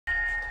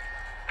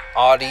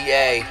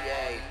RDA,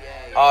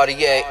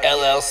 RDA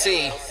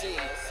LLC.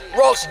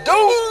 Roast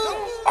dude.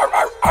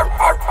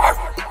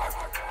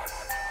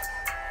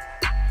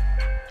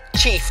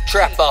 Chief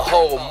trap a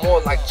hoe,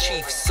 more like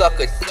Chief suck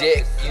a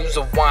dick. Use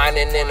a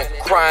whining and a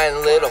crying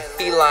little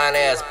feline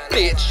ass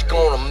bitch.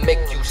 Gonna make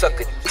you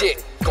suck a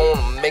dick,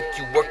 gonna make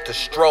you work the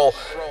stroll.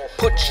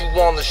 Put you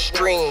on the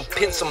stream,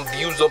 pin some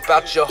views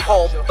about your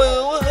hole.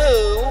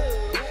 Boo-hoo.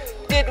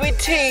 Did we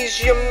tease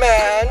you,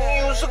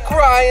 man? Use a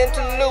crying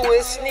to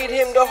Lewis, need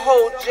him to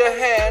hold your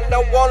hand.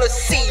 I wanna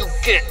see you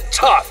get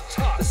tough,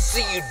 to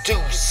see you do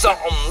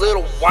something,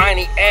 little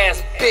whiny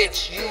ass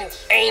bitch. You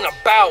ain't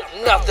about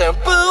nothing,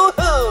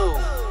 boo-hoo.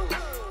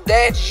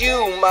 That's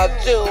you, my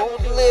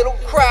dude, little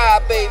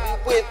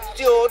crybaby with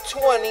your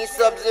 20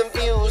 subs and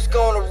views.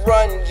 Gonna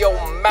run your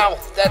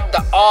mouth at the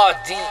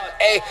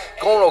RDA,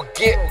 gonna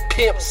get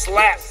pimp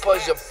slapped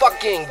cause you're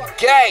fucking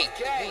gay.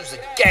 You's a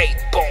gay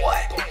boy,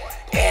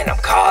 and I'm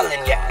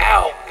calling you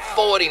out.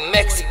 40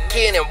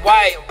 Mexican and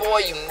white, boy,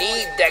 you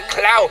need that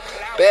clout.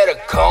 Better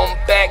come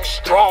back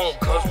strong,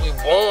 cause we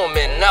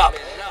warming up.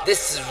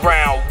 This is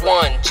round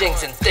one,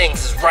 Jinx and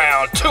Things is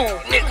round two,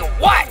 nigga,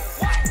 what?